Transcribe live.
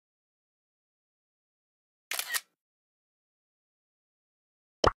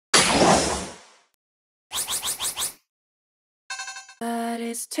But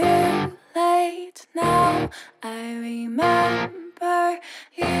it's too late now. I remember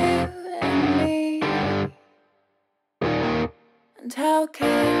you and me, and how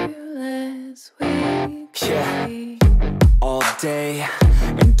careless we could be. All day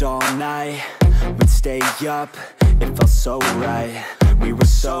and all night, we'd stay up, it felt so right. We were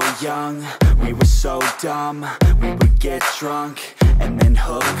so young, we were so dumb. We would get drunk and then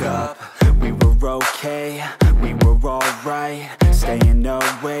hook up. We were okay, we were alright, staying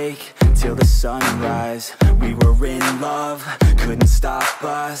awake till the sunrise. We were in love, couldn't stop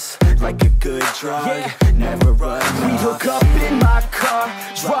us, like a good drug, never enough. We'd hook up in my car,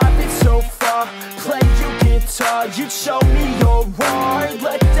 driving so far, play your guitar, you'd show me your art.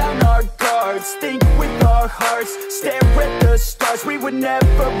 Let down our guards, think with our hearts, stare at the stars. We were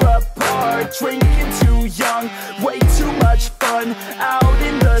never apart, drinking too young, way too much fun, out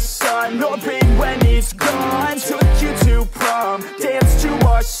in the sun, hoping when it's gone. Took you to prom, dance to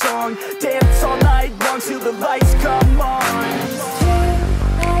our song, dance all night long till the lights come on.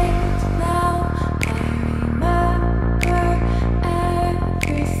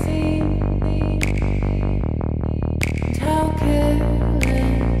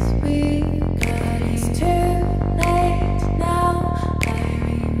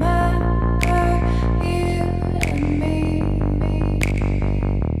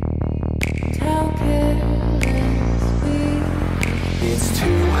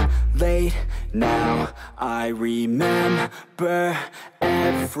 Now I remember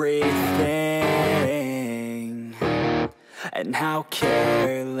everything, and how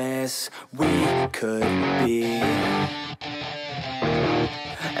careless we could be,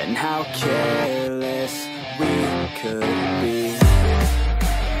 and how careless we could be,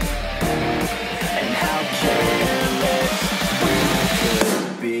 and how careless we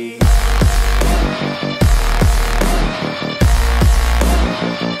could be.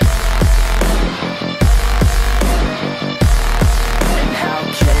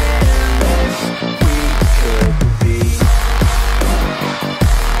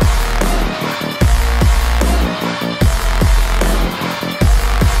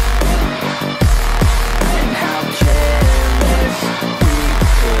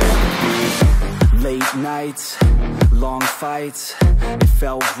 Nights, long fights, it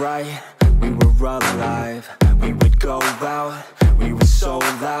felt right, we were alive. We would go out, we were so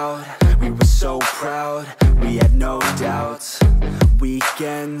loud, we were so proud, we had no doubts.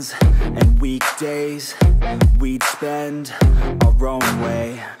 Weekends and weekdays, we'd spend our own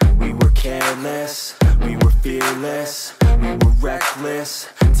way. We were careless, we were fearless, we were reckless,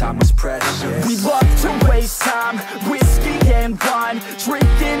 time was precious. We loved to waste time, whiskey and wine,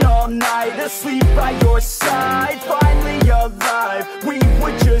 drinking all night, asleep by your side. Finally alive, we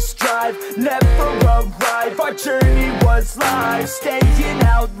would just drive, never arrive. Our journey was live, staying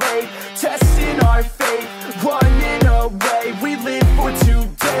out late, testing our fate, running away. We live for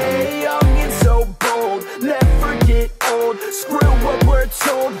today, young and so bold, never get old. Screw what we're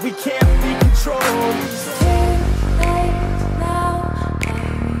told, we can't be controlled.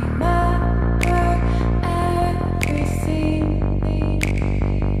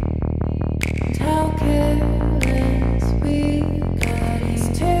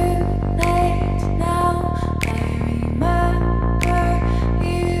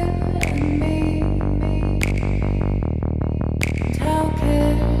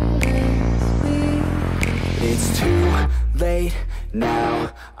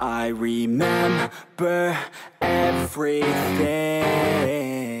 Now I remember everything,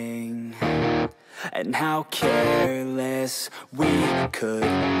 and how careless we could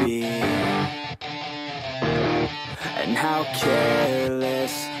be, and how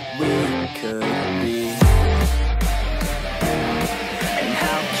careless we could be, and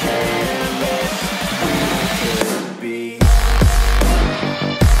how careless we could be.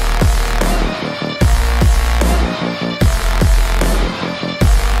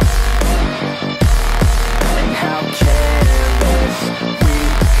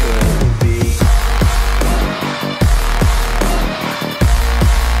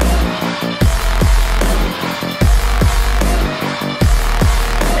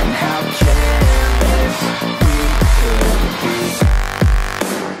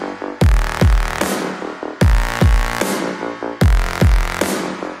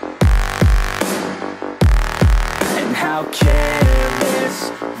 How careless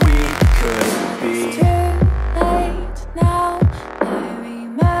we could be. It's too late now. I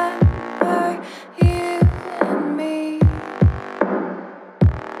remember you and me,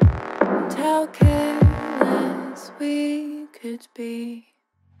 and how careless we could be.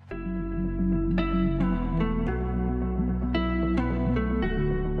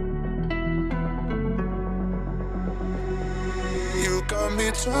 got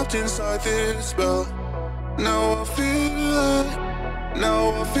me trapped inside this spell. Now I feel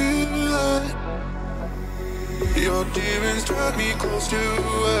it. Your demons drag me close to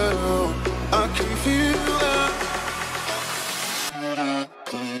hell. I can feel it.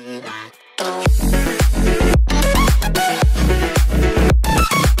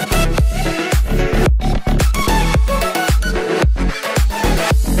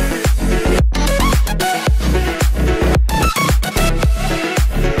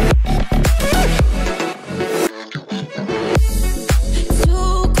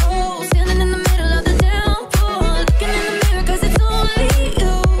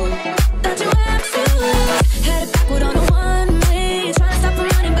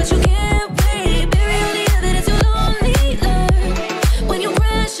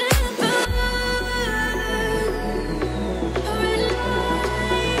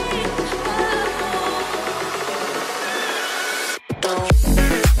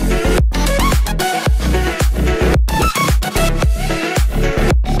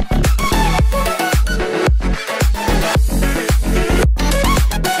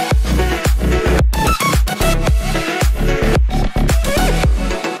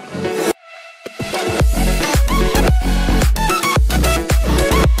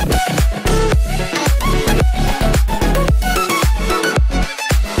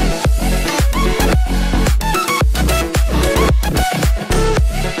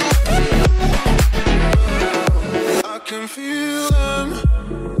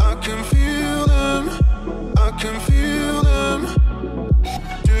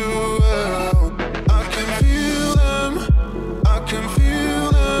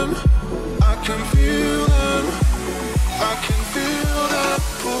 I can feel them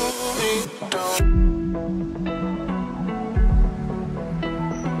pull me down.